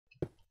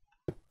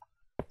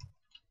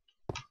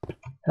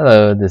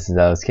Hello, this is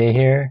LSK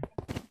here.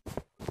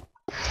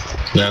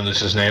 Now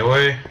this is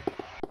Nayway.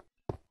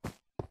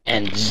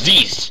 And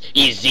this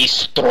is the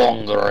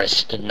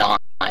strongest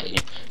nine,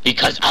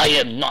 because I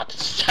am not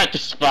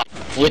satisfied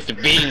with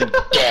being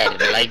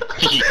dead like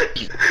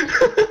these.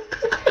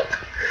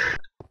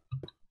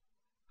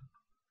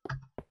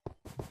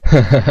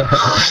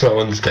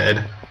 Someone's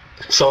dead.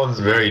 Someone's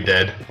very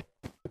dead.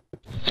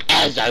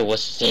 As I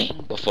was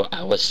saying before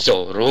I was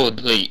so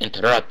rudely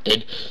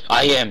interrupted,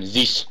 I am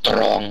the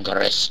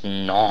strongest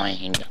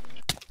nine.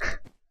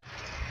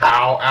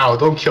 Ow, ow,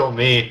 don't kill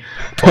me.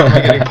 Why am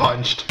I getting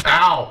punched?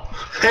 Ow!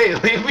 Hey,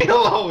 leave me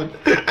alone!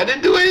 I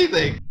didn't do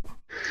anything!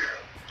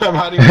 I'm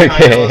hiding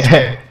behind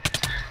LSK.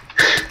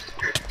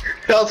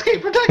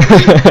 LSK, protect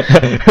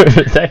me!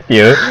 Protect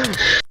you?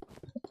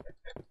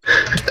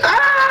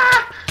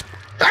 Ah!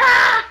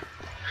 Ah!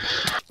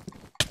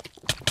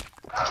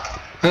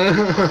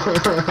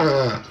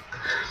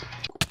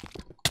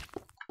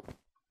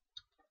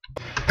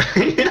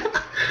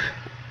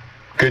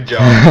 Good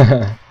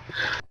job.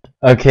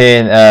 Okay,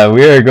 and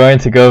we are going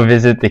to go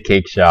visit the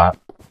cake shop.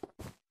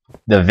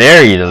 The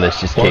very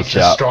delicious cake Once the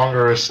shop.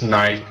 strongest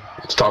knight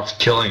stops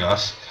killing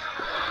us.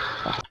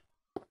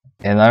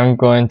 And I'm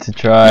going to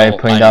try No,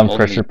 putting I'm down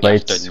pressure only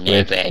plates after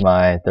with Nayway.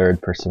 my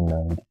third person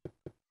mode.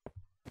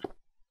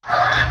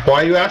 Why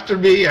are you after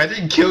me? I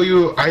didn't kill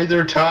you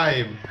either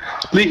time.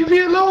 Leave me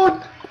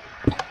alone.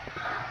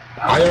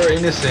 I are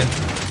innocent.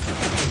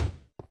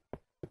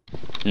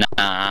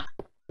 Nah.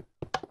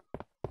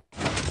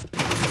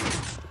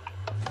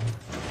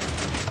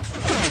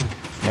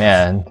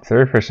 Man,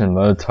 third person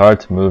mode's hard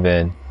to move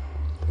in.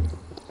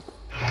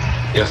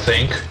 You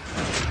think?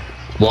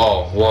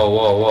 Whoa, whoa,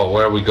 whoa, whoa,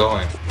 where are we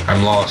going?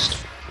 I'm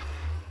lost.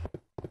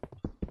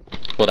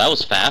 Well, that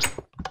was fast.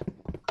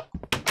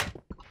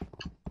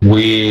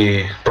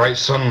 Bright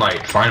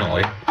sunlight,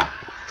 finally.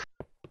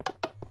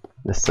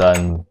 The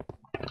sun.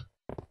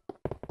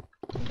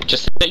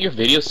 Just set your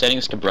video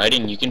settings to bright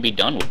and you can be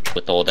done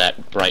with all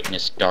that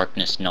brightness,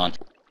 darkness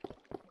nonsense.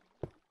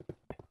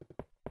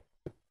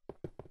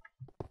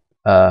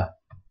 The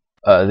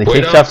Wait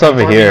cake up, shop's I'm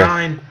over far here.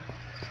 behind.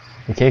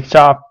 The cake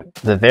shop,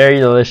 the very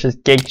delicious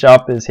cake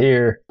shop is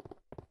here.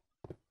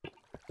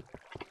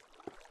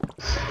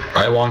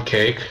 I want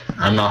cake.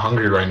 I'm not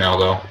hungry right now,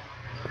 though.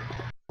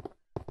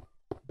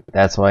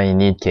 That's why you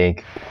need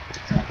cake.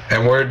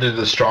 And where did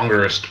the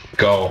strongest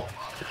go?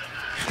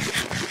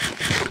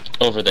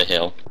 Over the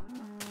hill.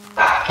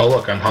 Oh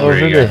look, I'm hungry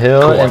Over again. the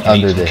hill Cool, I and can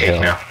eat under some the cake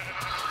hill. now.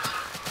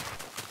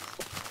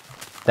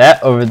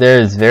 That over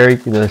there is very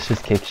delicious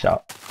cake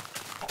shop.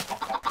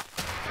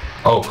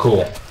 Oh,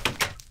 cool.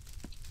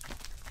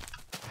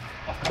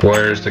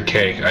 Where's the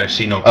cake? I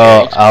see no cake.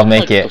 Oh, I'll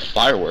make Like it. a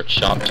fireworks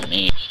shop to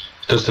me.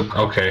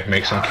 Okay,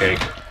 make some cake.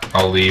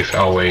 I'll leave.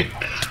 I'll wait.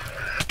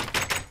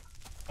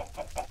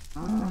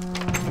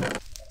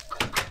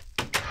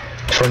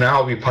 For now,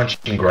 I'll be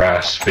punching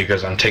grass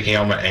because I'm taking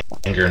out my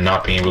anger and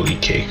not being able to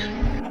eat cake.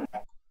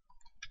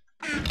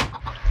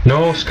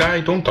 No, Sky,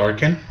 don't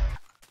darken.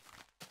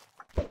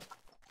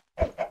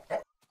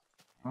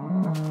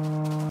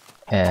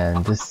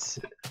 And this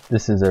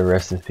is a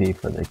recipe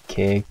for the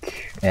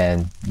cake,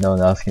 and no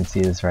one else can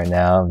see this right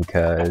now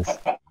because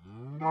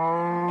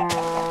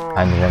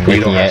I'm the one We don't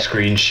making have it.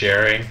 screen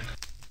sharing.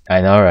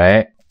 I know,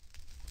 right?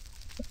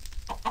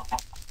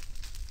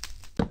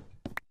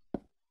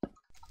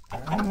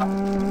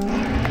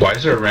 Why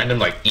is there a random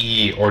like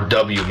E or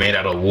W made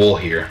out of wool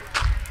here?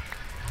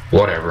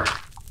 Whatever.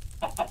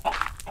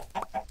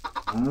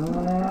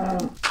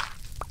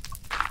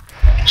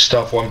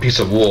 Stuff one piece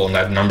of wool and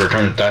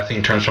that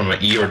thing turns from an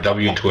E or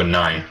W into a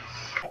 9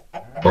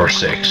 or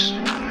 6.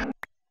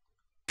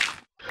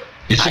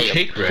 Is the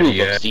cake ready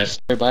yet?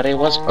 Everybody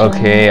was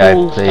Okay, I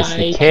placed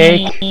the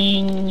cake.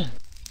 fighting.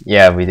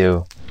 Yeah, we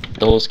do.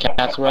 Those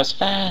cats were as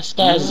fast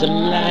as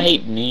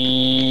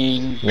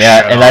lightning.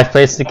 Yeah, Shut and up. I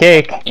placed the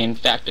cake. In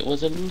fact, it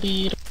was a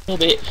little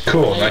bit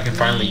Cool, I can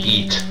finally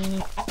eat.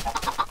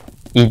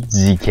 Eat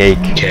the cake.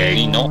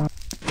 Cake. No.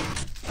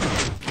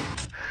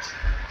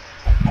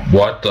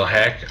 What the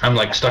heck? I'm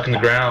like stuck in the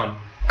ground.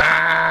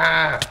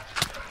 Ah!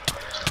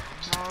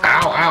 Ow,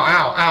 ow,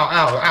 ow, ow,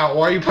 ow, ow.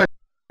 Why are you punching?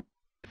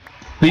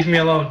 Leave me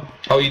alone.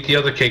 I'll eat the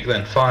other cake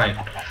then. Fine.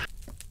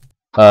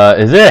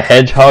 Is there a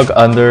hedgehog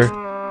under?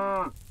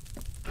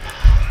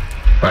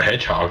 A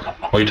hedgehog?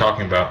 What are you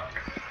talking about?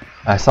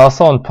 I saw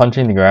someone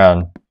punching the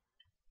ground.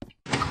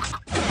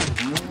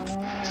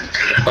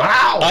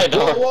 Ow! I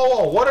know. Whoa, whoa,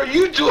 whoa! What are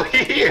you doing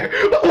here?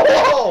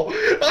 Whoa!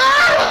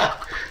 Ah!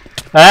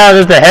 Ah,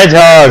 there's a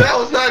hedgehog! That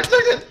was not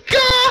expected.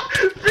 Ah!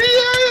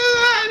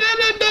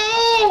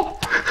 No!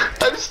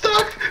 I'm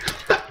stuck.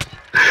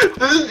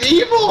 This is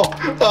evil.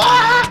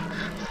 Ah!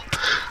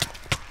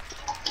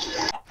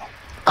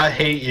 I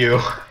hate you.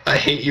 I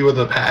hate you with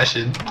a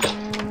passion.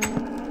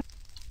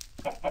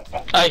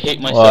 I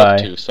hate myself Why?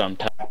 too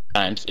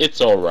sometimes.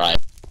 It's alright.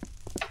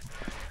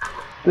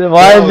 Then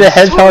why did the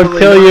hedgehog totally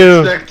kill not you?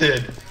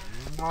 Expected.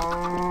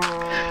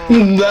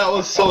 That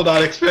was so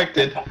not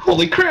expected.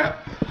 Holy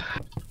crap.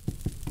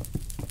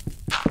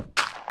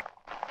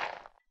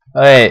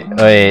 Wait.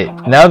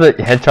 Now the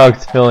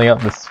hedgehog's filling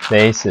up the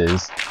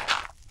spaces.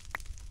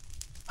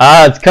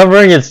 Ah, it's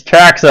covering its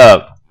tracks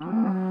up.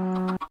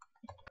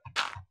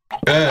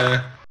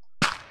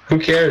 Who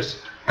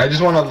cares? I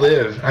just want to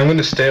live. I'm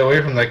gonna stay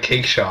away from that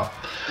cake shop.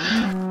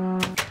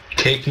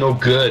 Cake no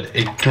good.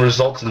 It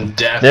results in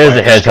death. There's by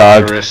a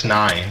hedgehog. Strongest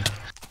 9.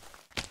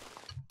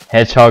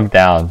 Hedgehog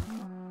down.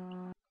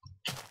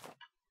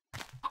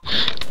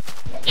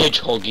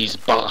 Hedgehog is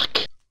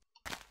back.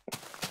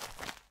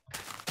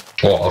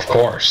 Well, of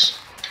course,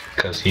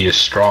 because he is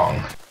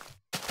strong.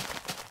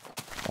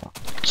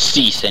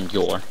 Si,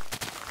 senor.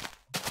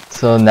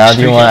 So now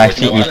do you want to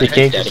actually Speaking eat the of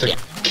cake?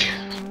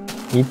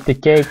 hedgehog, Eat the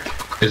cake.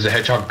 Is the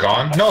hedgehog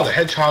gone? No, the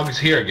hedgehog is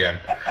here again.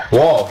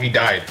 Whoa, he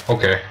died.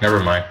 Okay,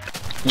 never mind.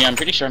 Yeah, I'm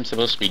pretty sure I'm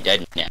supposed to be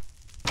dead now.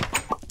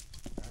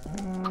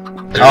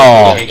 There's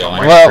Oh, a cake on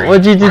my well, screen.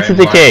 what'd you do to I'm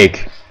the lying.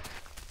 cake?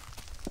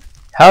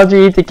 How'd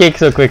you eat the cake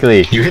so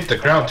quickly? You hit the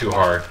ground too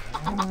hard.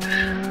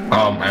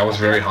 I was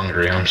very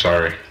hungry. I'm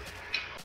sorry.